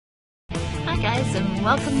guys, and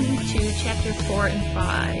welcome to Chapter 4 and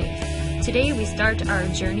 5. Today we start our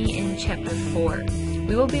journey in Chapter 4.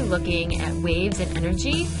 We will be looking at waves and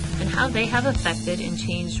energy and how they have affected and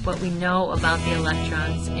changed what we know about the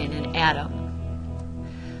electrons in an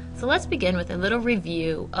atom. So let's begin with a little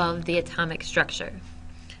review of the atomic structure.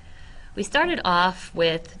 We started off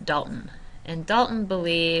with Dalton, and Dalton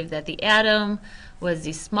believed that the atom was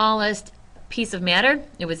the smallest piece of matter.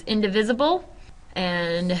 It was indivisible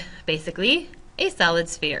and basically a solid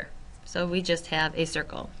sphere. So we just have a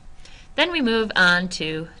circle. Then we move on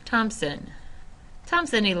to Thomson.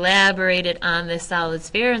 Thomson elaborated on this solid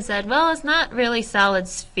sphere and said, well, it's not really solid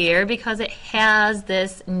sphere because it has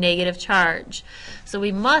this negative charge. So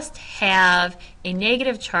we must have a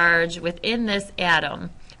negative charge within this atom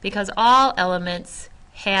because all elements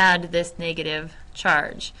had this negative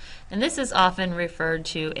charge. And this is often referred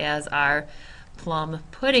to as our plum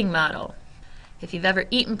pudding model. If you've ever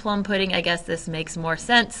eaten plum pudding, I guess this makes more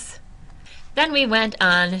sense. Then we went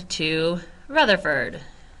on to Rutherford.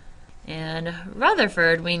 And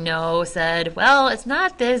Rutherford, we know, said, well, it's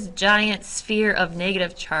not this giant sphere of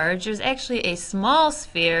negative charge. There's actually a small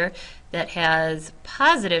sphere that has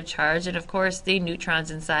positive charge, and of course the neutrons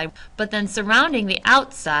inside. But then surrounding the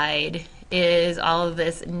outside is all of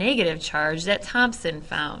this negative charge that Thomson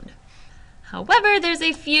found. However, there's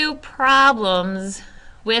a few problems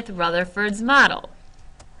with Rutherford's model.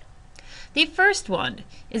 The first one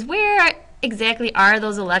is, where exactly are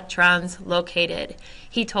those electrons located?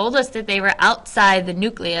 He told us that they were outside the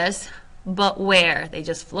nucleus, but where? Are they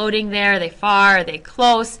just floating there? Are they far? Are they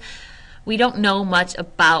close? We don't know much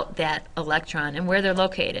about that electron and where they're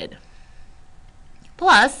located.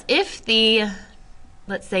 Plus, if the,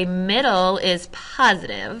 let's say, middle is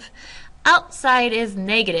positive, outside is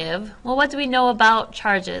negative, well, what do we know about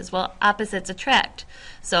charges? Well, opposites attract.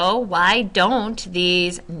 So why don't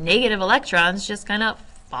these negative electrons just kind of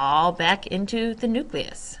fall back into the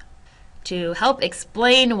nucleus? To help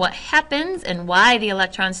explain what happens and why the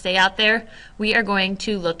electrons stay out there, we are going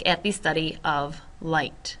to look at the study of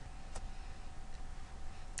light.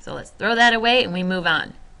 So let's throw that away and we move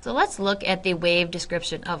on. So let's look at the wave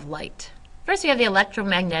description of light. First, we have the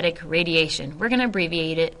electromagnetic radiation. We're going to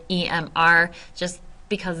abbreviate it EMR just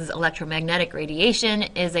because electromagnetic radiation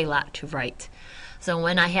is a lot to write. So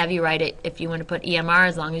when I have you write it, if you want to put EMR,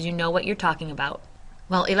 as long as you know what you're talking about.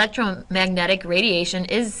 Well, electromagnetic radiation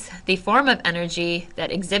is the form of energy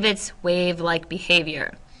that exhibits wave-like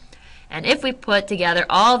behavior. And if we put together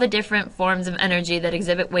all the different forms of energy that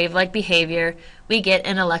exhibit wave-like behavior, we get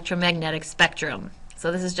an electromagnetic spectrum.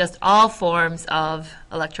 So this is just all forms of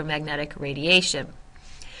electromagnetic radiation.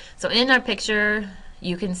 So in our picture,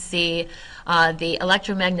 you can see the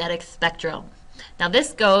electromagnetic spectrum. Now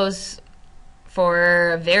this goes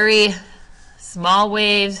for very small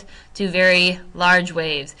waves to very large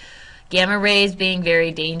waves. Gamma rays being very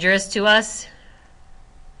dangerous to us,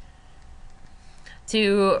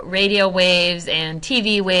 to radio waves and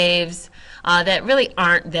TV waves that really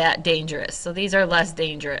aren't that dangerous. So these are less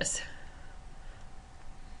dangerous.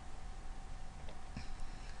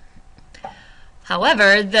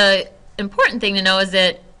 However, the important thing to know is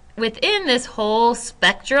that within this whole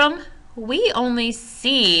spectrum, we only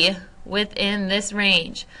see within this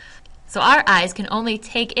range. So our eyes can only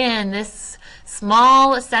take in this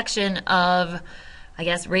small section of, I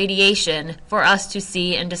guess, radiation for us to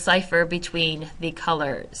see and decipher between the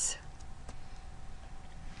colors.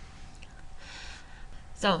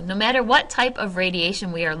 So no matter what type of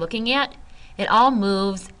radiation we are looking at, it all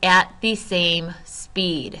moves at the same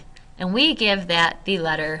speed. And we give that the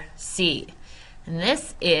letter C. And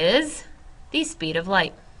this is the speed of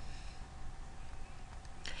light.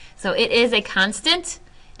 So it is a constant,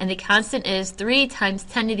 and the constant is 3 times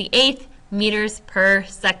 10 to the 8th meters per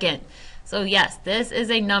second. So yes, this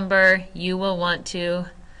is a number you will want to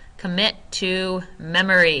commit to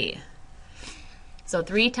memory. So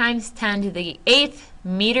 3 times 10 to the 8th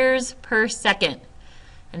meters per second.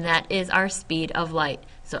 And that is our speed of light.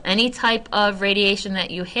 So any type of radiation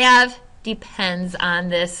that you have depends on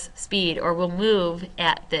this speed, or will move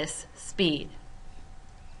at this speed.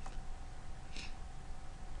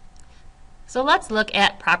 So let's look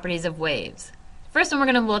at properties of waves. First one we're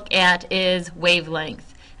going to look at is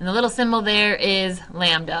wavelength. And the little symbol there is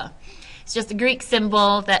lambda. It's just a Greek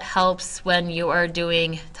symbol that helps when you are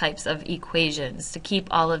doing types of equations to keep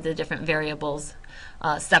all of the different variables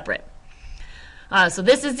separate. So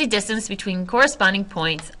this is the distance between corresponding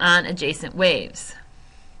points on adjacent waves.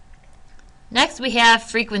 Next we have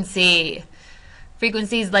frequency.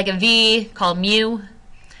 Frequency is like a V called mu.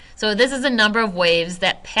 So this is a number of waves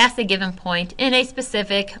that pass a given point in a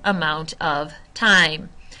specific amount of time.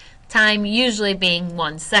 time usually being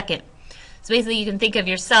 1 second. So basically you can think of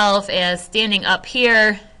yourself as standing up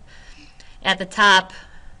here at the top,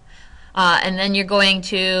 and then you're going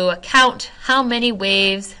to count how many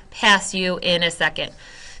waves pass you in a second.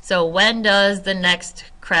 So when does the next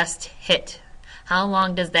crest hit? How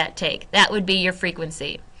long does that take? That would be your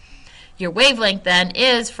frequency. Your wavelength then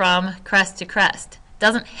is from crest to crest.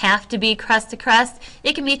 Doesn't have to be crest to crest.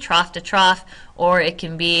 It can be trough to trough, or it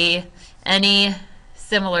can be any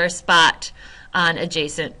similar spot on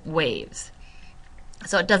adjacent waves.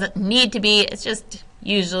 So it doesn't need to be, it's just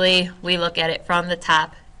usually we look at it from the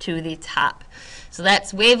top to the top. So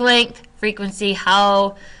that's wavelength, frequency,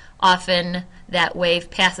 how often that wave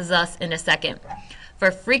passes us in a second. For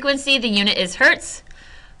frequency, the unit is hertz.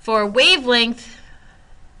 For wavelength,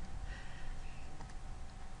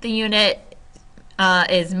 the unit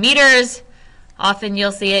is meters. Often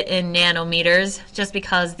you'll see it in nanometers just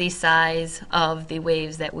because the size of the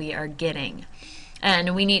waves that we are getting.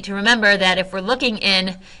 And we need to remember that if we're looking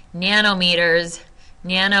in nanometers,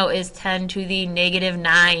 nano is 10 to the negative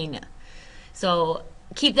 9. So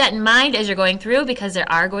keep that in mind as you're going through, because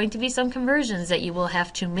there are going to be some conversions that you will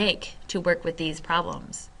have to make to work with these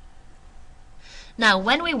problems. Now,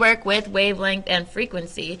 when we work with wavelength and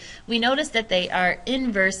frequency, we notice that they are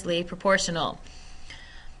inversely proportional.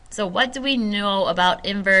 So what do we know about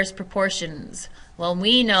inverse proportions? Well,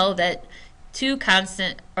 we know that two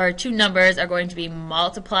numbers are going to be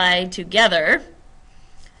multiplied together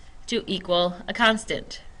to equal a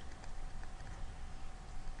constant.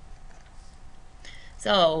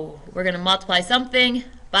 So we're going to multiply something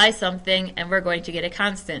by something, and we're going to get a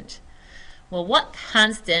constant. Well, what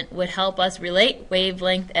constant would help us relate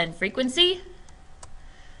wavelength and frequency?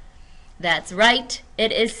 That's right,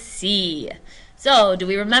 it is c. So do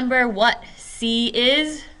we remember what c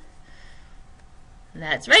is?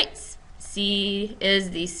 That's right, c is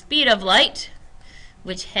the speed of light,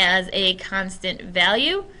 which has a constant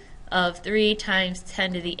value of 3 times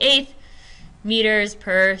 10 to the 8th meters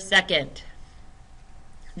per second.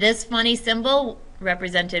 This funny symbol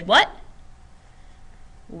represented what?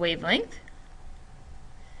 Wavelength.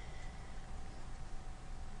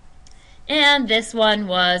 And this one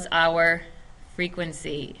was our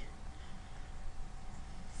frequency.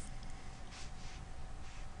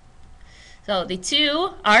 So the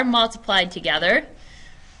two are multiplied together.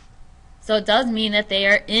 So it does mean that they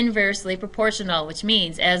are inversely proportional, which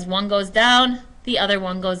means as one goes down, the other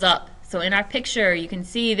one goes up. So in our picture, you can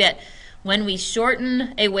see that when we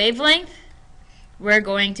shorten a wavelength, we're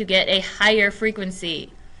going to get a higher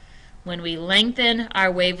frequency. When we lengthen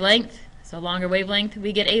our wavelength, so longer wavelength,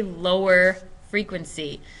 we get a lower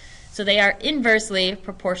frequency. So they are inversely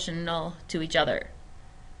proportional to each other.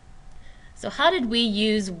 So how did we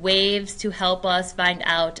use waves to help us find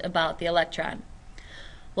out about the electron?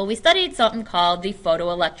 Well, we studied something called the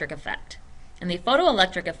photoelectric effect. And the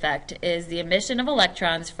photoelectric effect is the emission of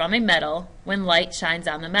electrons from a metal when light shines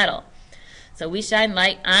on the metal. So we shine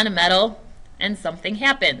light on a metal and something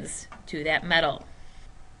happens to that metal.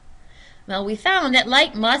 Well, we found that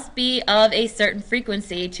light must be of a certain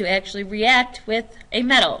frequency to actually react with a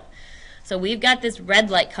metal. So we've got this red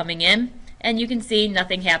light coming in, and you can see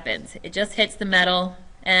nothing happens. It just hits the metal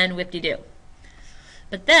and whip-de-doo.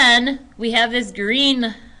 But then we have this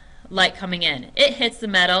green light coming in. It hits the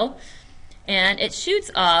metal and it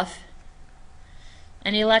shoots off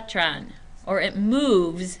an electron, or it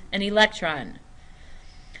moves an electron.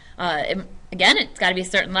 Again, it's got to be a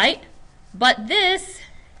certain light, but this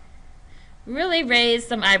really raised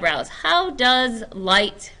some eyebrows. How does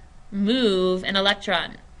light move an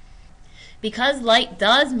electron? Because light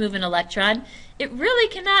does move an electron, it really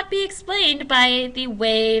cannot be explained by the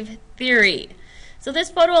wave theory. So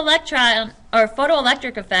this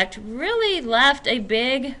photoelectric effect really left a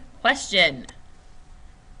big question.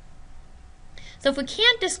 So if we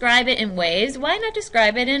can't describe it in waves, why not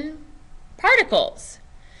describe it in particles?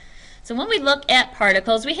 So when we look at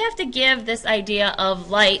particles, we have to give this idea of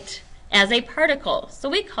light as a particle. So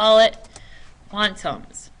we call it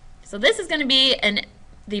quantums. So this is going to be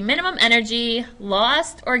the minimum energy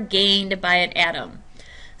lost or gained by an atom.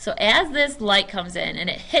 So as this light comes in and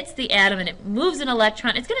it hits the atom and it moves an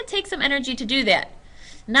electron, it's going to take some energy to do that.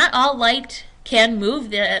 Not all light can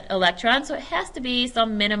move that electron, so it has to be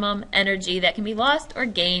some minimum energy that can be lost or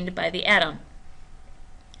gained by the atom.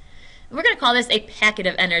 We're going to call this a packet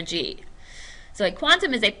of energy. So a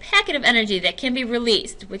quantum is a packet of energy that can be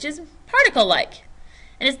released, which is particle-like.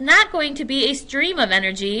 And it's not going to be a stream of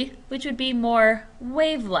energy, which would be more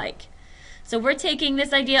wave-like. So we're taking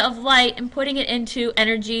this idea of light and putting it into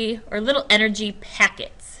energy, or little energy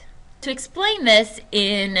packets. To explain this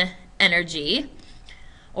in energy,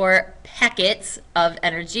 or packets of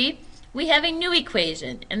energy, we have a new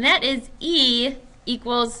equation, and that is E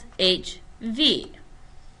equals hv.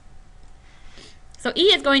 So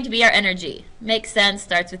E is going to be our energy. Makes sense,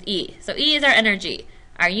 starts with E. So E is our energy.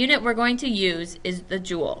 Our unit we're going to use is the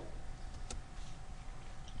joule.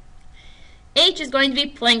 H is going to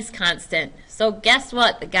be Planck's constant. So guess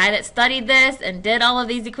what? The guy that studied this and did all of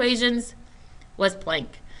these equations was Planck.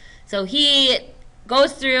 So he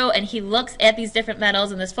goes through and he looks at these different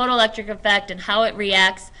metals and this photoelectric effect and how it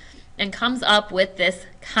reacts and comes up with this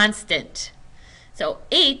constant. So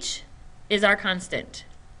H is our constant.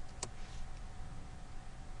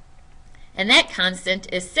 And that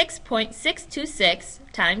constant is 6.626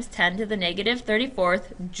 times 10 to the negative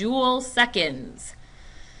 34th joule seconds.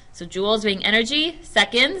 So joules being energy,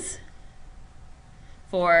 seconds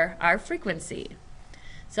for our frequency.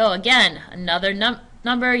 So again, another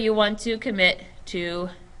number you want to commit to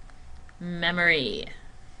memory.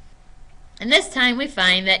 And this time we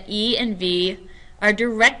find that E and V are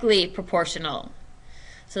directly proportional.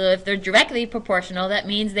 So if they're directly proportional, that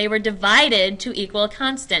means they were divided to equal a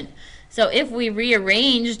constant. So if we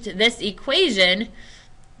rearranged this equation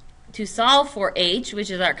to solve for H,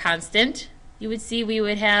 which is our constant, you would see we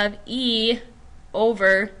would have E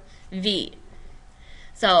over V.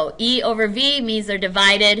 So E over V means they're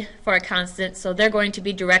divided for a constant, so they're going to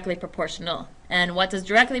be directly proportional. And what does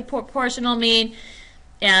directly proportional mean?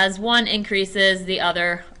 As one increases, the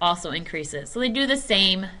other also increases. So they do the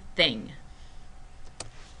same thing.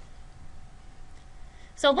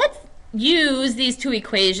 So let's use these two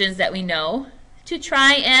equations that we know to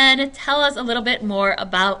try and tell us a little bit more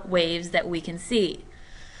about waves that we can see.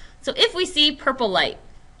 So if we see purple light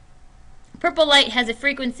has a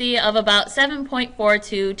frequency of about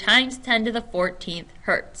 7.42 times 10 to the 14th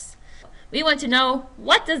hertz. We want to know,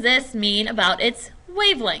 what does this mean about its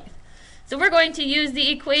wavelength? So we're going to use the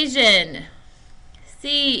equation.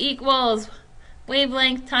 C equals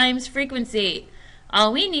wavelength times frequency.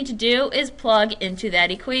 All we need to do is plug into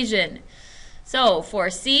that equation. So for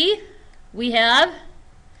C, we have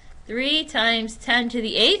 3 times 10 to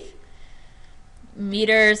the 8th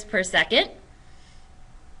meters per second.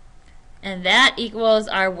 And that equals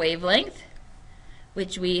our wavelength,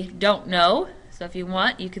 which we don't know. So if you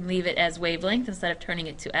want, you can leave it as wavelength instead of turning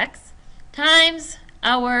it to x, times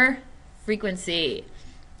our frequency,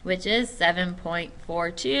 which is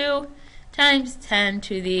 7.42 times 10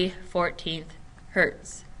 to the 14th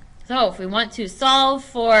hertz. So if we want to solve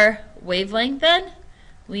for wavelength, then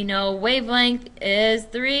we know wavelength is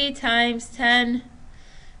 3 times 10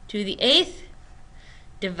 to the 8th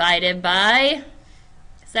divided by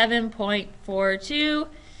 7.42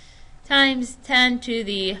 times 10 to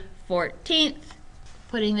the 14th.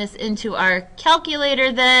 Putting this into our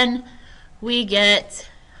calculator, then we get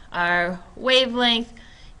our wavelength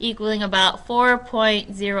equaling about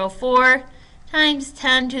 4.04 times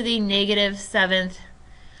 10 to the negative 7th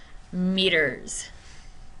meters.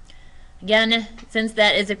 Again, since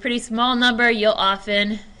that is a pretty small number, you'll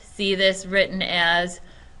often see this written as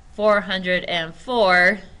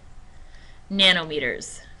 404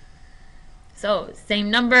 nanometers. So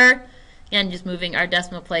same number, and just moving our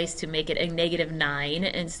decimal place to make it a -9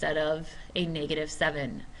 instead of a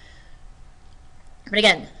 -7. But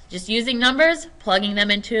again, just using numbers, plugging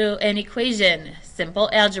them into an equation, simple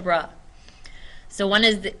algebra. So what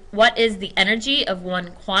is the energy of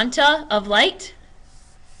one quanta of light?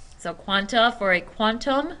 So quanta for a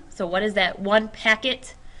quantum. So what is that one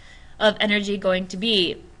packet of energy going to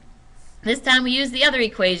be? This time we use the other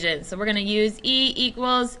equation. So we're going to use E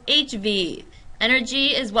equals hv.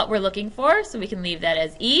 Energy is what we're looking for, so we can leave that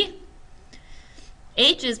as E.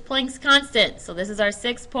 H is Planck's constant. So this is our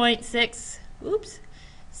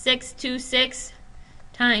 626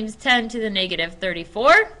 times 10 to the negative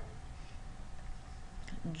 34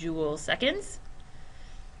 joule seconds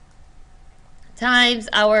times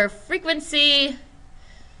our frequency,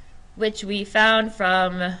 which we found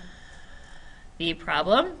from the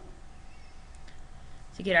problem.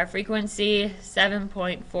 To get our frequency,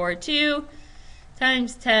 7.42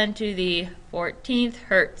 times 10 to the 14th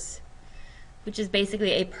hertz, which is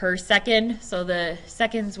basically a per second, so the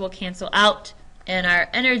seconds will cancel out, and our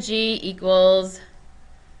energy equals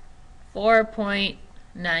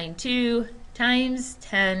 4.92 times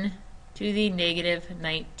 10 to the negative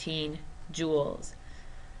 19 joules.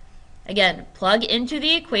 Again, plug into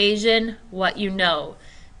the equation what you know.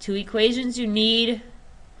 Two equations you need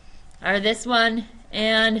are this one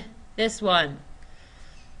and this one.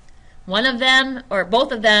 One of them, or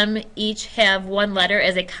both of them, each have one letter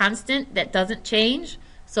as a constant that doesn't change.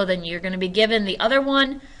 So then you're going to be given the other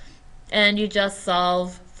one, and you just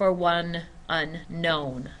solve for one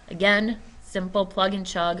unknown. Again, simple plug and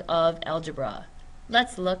chug of algebra.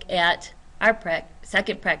 Let's look at our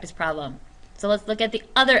second practice problem. So let's look at the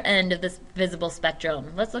other end of this visible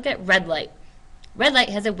spectrum. Let's look at red light. Red light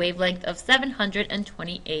has a wavelength of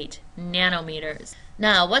 728 nanometers.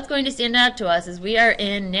 Now, what's going to stand out to us is we are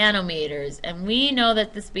in nanometers, and we know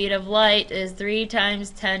that the speed of light is 3 times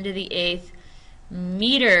 10 to the 8th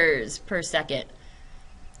meters per second.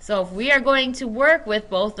 So if we are going to work with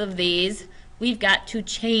both of these, we've got to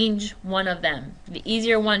change one of them. The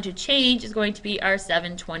easier one to change is going to be our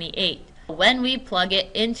 728. When we plug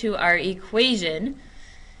it into our equation,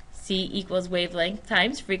 C equals wavelength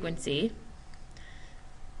times frequency,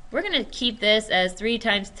 we're going to keep this as 3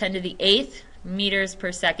 times 10 to the 8th meters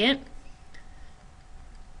per second.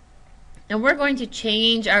 And we're going to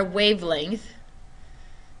change our wavelength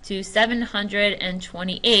to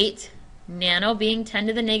 728, nano being 10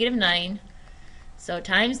 to the negative 9. So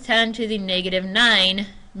times 10 to the negative 9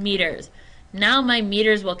 meters. Now my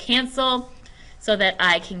meters will cancel so that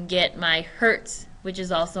I can get my hertz, which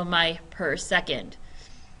is also my per second.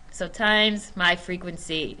 So times my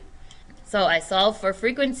frequency. So I solve for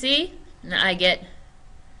frequency, and I get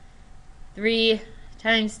 3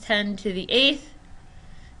 times 10 to the 8th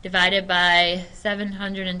divided by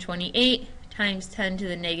 728 times 10 to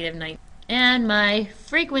the negative 9. And my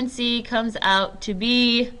frequency comes out to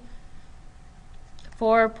be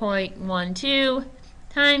 4.12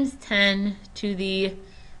 times 10 to the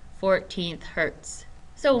 14th hertz.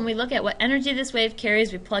 So when we look at what energy this wave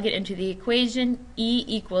carries, we plug it into the equation. E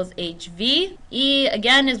equals hv. E,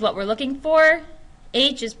 again, is what we're looking for.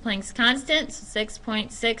 H is Planck's constant, so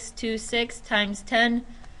 6.626 times 10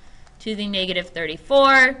 to the negative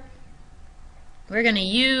 34. We're going to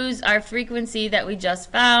use our frequency that we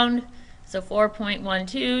just found, so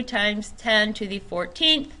 4.12 times 10 to the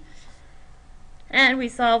 14th. And we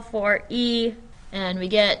solve for E, and we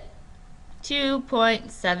get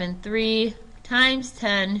 2.73 times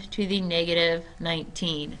 10 to the negative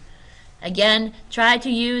 19. Again, try to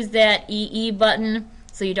use that EE button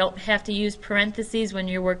so you don't have to use parentheses when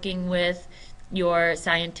you're working with your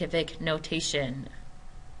scientific notation.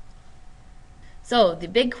 So the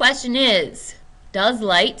big question is, does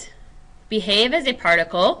light behave as a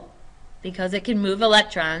particle because it can move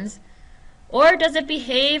electrons, or does it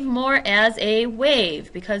behave more as a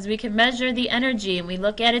wave because we can measure the energy and we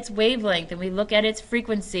look at its wavelength and we look at its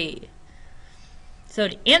frequency? So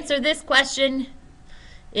to answer this question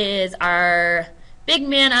is our big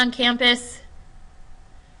man on campus,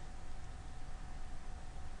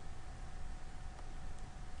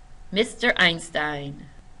 Mr. Einstein.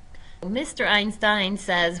 Mr. Einstein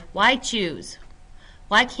says, why choose?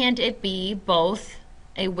 Why can't it be both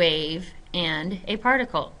a wave and a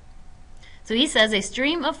particle? So he says a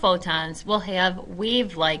stream of photons will have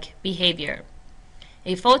wave-like behavior.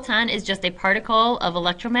 A photon is just a particle of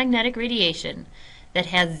electromagnetic radiation that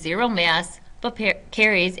has zero mass but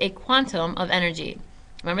carries a quantum of energy.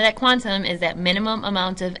 Remember that quantum is that minimum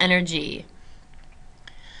amount of energy.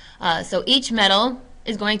 So each metal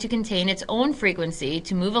is going to contain its own frequency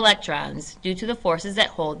to move electrons due to the forces that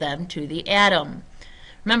hold them to the atom.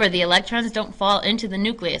 Remember, the electrons don't fall into the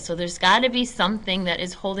nucleus, so there's got to be something that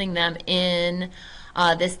is holding them in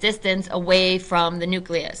this distance away from the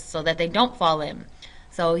nucleus so that they don't fall in.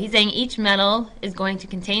 So he's saying each metal is going to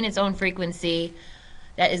contain its own frequency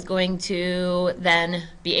that is going to then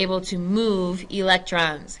be able to move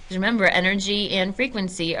electrons. Remember, energy and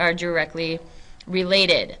frequency are directly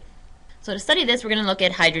related. So to study this, we're going to look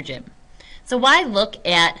at hydrogen. So why look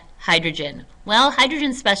at hydrogen? Well,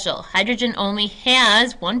 hydrogen's special. Hydrogen only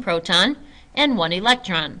has one proton and one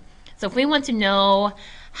electron. So if we want to know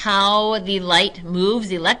how the light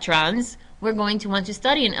moves electrons, we're going to want to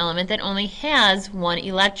study an element that only has one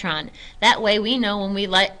electron. That way we know when we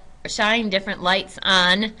shine different lights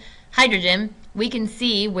on hydrogen, we can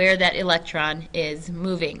see where that electron is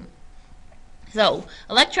moving. So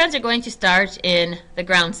electrons are going to start in the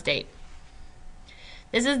ground state.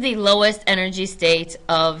 This is the lowest energy state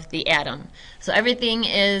of the atom. So everything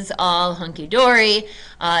is all hunky-dory,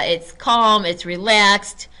 it's calm, it's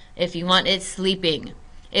relaxed. If you want, it's sleeping.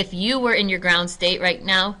 If you were in your ground state right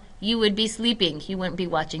now, you would be sleeping. You wouldn't be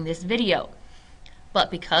watching this video.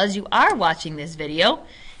 But because you are watching this video,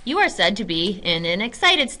 you are said to be in an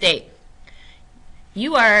excited state.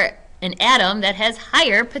 You are an atom that has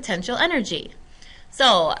higher potential energy.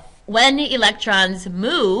 So when the electrons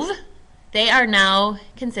move, they are now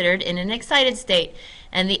considered in an excited state.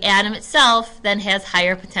 And the atom itself then has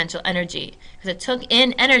higher potential energy because it took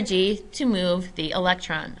in energy to move the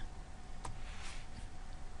electron.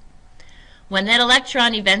 When that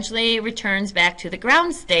electron eventually returns back to the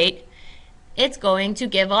ground state, it's going to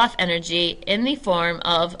give off energy in the form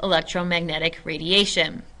of electromagnetic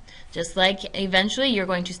radiation. Just like eventually you're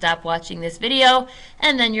going to stop watching this video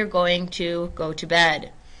and then you're going to go to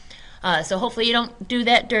bed. So hopefully you don't do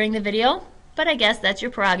that during the video, but I guess that's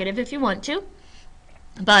your prerogative if you want to.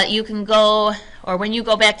 But you can go, or when you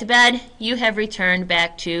go back to bed, you have returned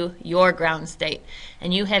back to your ground state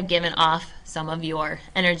and you have given off some of your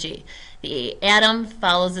energy. The atom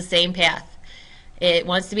follows the same path. It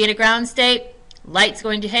wants to be in a ground state, light's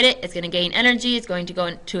going to hit it, it's going to gain energy, it's going to go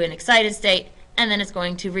into an excited state, and then it's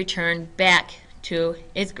going to return back to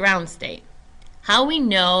its ground state. How we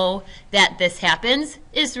know that this happens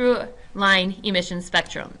is through line emission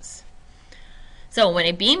spectrums. So when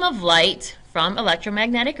a beam of light from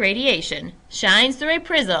electromagnetic radiation shines through a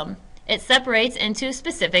prism, it separates into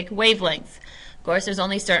specific wavelengths. Of course, there's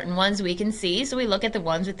only certain ones we can see, so we look at the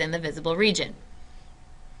ones within the visible region.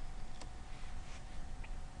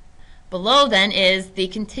 Below then is the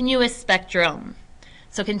continuous spectrum.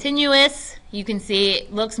 So continuous, you can see,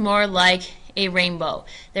 looks more like a rainbow.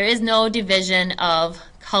 There is no division of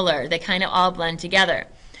color. They kind of all blend together.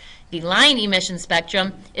 The line emission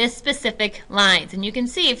spectrum is specific lines, and you can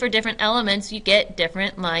see for different elements you get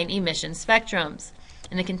different line emission spectrums.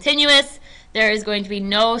 In the continuous, there is going to be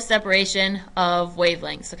no separation of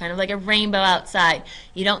wavelengths, so kind of like a rainbow outside.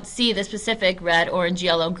 You don't see the specific red, orange,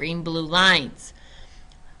 yellow, green, blue lines.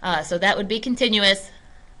 So that would be continuous.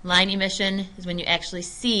 Line emission is when you actually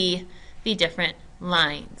see the different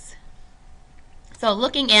lines. So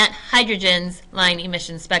looking at hydrogen's line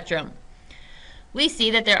emission spectrum, we see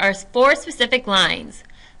that there are 4 specific lines.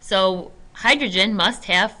 So hydrogen must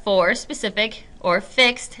have 4 specific or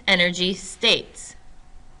fixed energy states.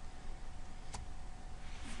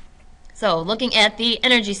 So looking at the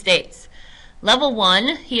energy states, level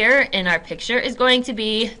 1 here in our picture is going to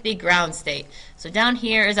be the ground state. So down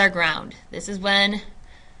here is our ground. This is when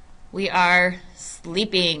we are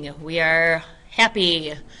sleeping, we are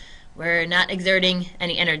happy, we're not exerting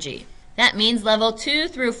any energy. That means level 2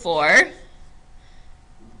 through 4.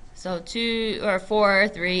 So 2 or 4,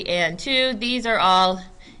 3, and 2, these are all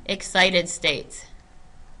excited states.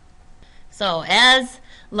 So as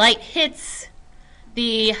light hits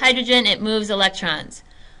the hydrogen, it moves electrons.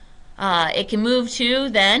 It can move to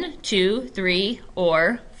then 2, 3,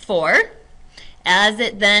 or 4. As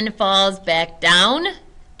it then falls back down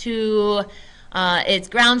to its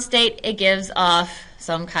ground state, it gives off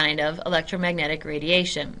some kind of electromagnetic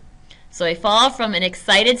radiation. So a fall from an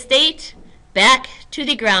excited state back to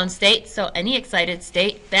the ground state, so any excited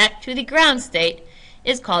state back to the ground state,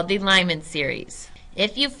 is called the Lyman series.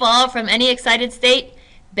 If you fall from any excited state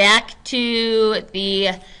back to the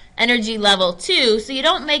energy level 2, so you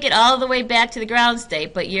don't make it all the way back to the ground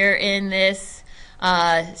state, but you're in this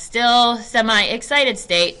still semi-excited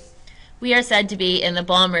state, we are said to be in the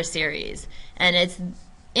Balmer series. And it's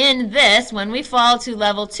in this, when we fall to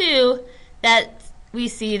level 2, that we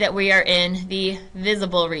see that we are in the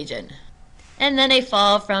visible region. And then a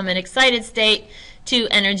fall from an excited state to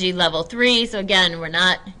energy level 3. So again, we're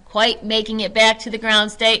not quite making it back to the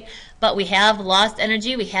ground state, but we have lost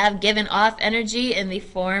energy. We have given off energy in the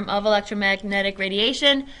form of electromagnetic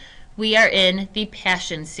radiation. We are in the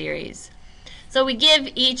Paschen series. So we give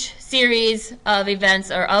each series of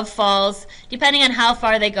events or of falls, depending on how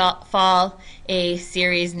far they fall, a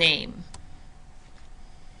series name.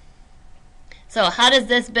 So how does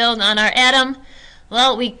this build on our atom?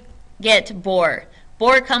 Well, we get Bohr.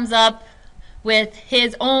 Bohr comes up with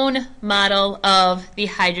his own model of the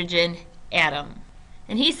hydrogen atom.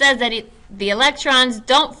 And he says that the electrons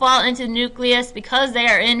don't fall into the nucleus because they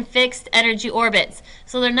are in fixed energy orbits.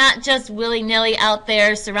 So they're not just willy-nilly out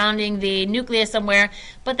there surrounding the nucleus somewhere,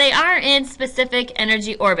 but they are in specific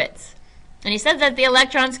energy orbits. And he says that the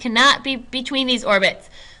electrons cannot be between these orbits.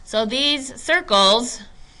 So these circles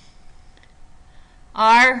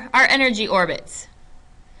are our energy orbits.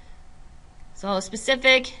 So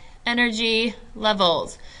specific energy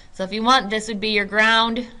levels. So if you want, this would be your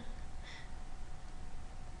ground.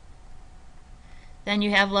 Then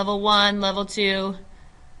you have level 1, level 2,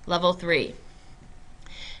 level 3.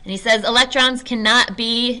 And he says electrons cannot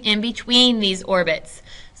be in between these orbits.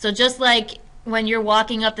 So just like when you're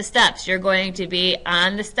walking up the steps, you're going to be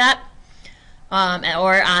on the step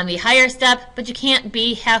or on the higher step, but you can't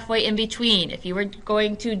be halfway in between. If you were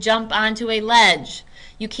going to jump onto a ledge,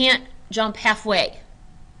 you can't jump halfway.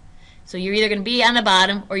 So you're either going to be on the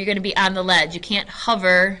bottom or you're going to be on the ledge. You can't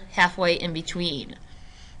hover halfway in between.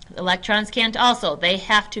 Electrons can't also. They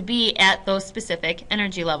have to be at those specific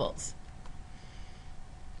energy levels.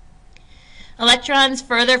 Electrons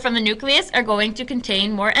further from the nucleus are going to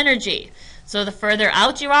contain more energy. So the further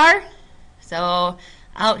out you are, So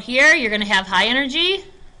out here you're going to have high energy,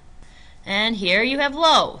 and here you have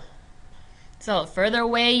low. So the further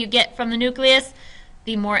away you get from the nucleus,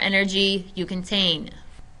 the more energy you contain.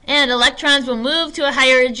 And electrons will move to a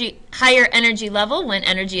higher energy level when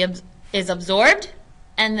energy is absorbed,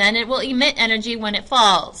 and then it will emit energy when it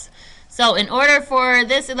falls. So in order for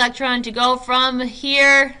this electron to go from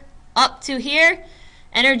here up to here,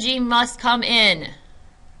 energy must come in.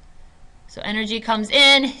 So energy comes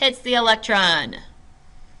in, hits the electron.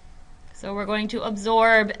 So we're going to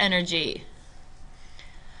absorb energy.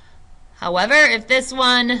 However, if this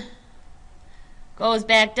one goes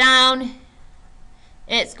back down,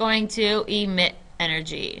 it's going to emit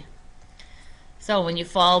energy. So when you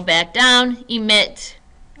fall back down, emit,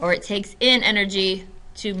 or it takes in energy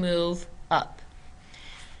to move up.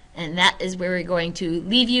 And that is where we're going to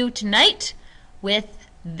leave you tonight with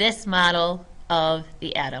this model of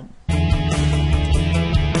the atom.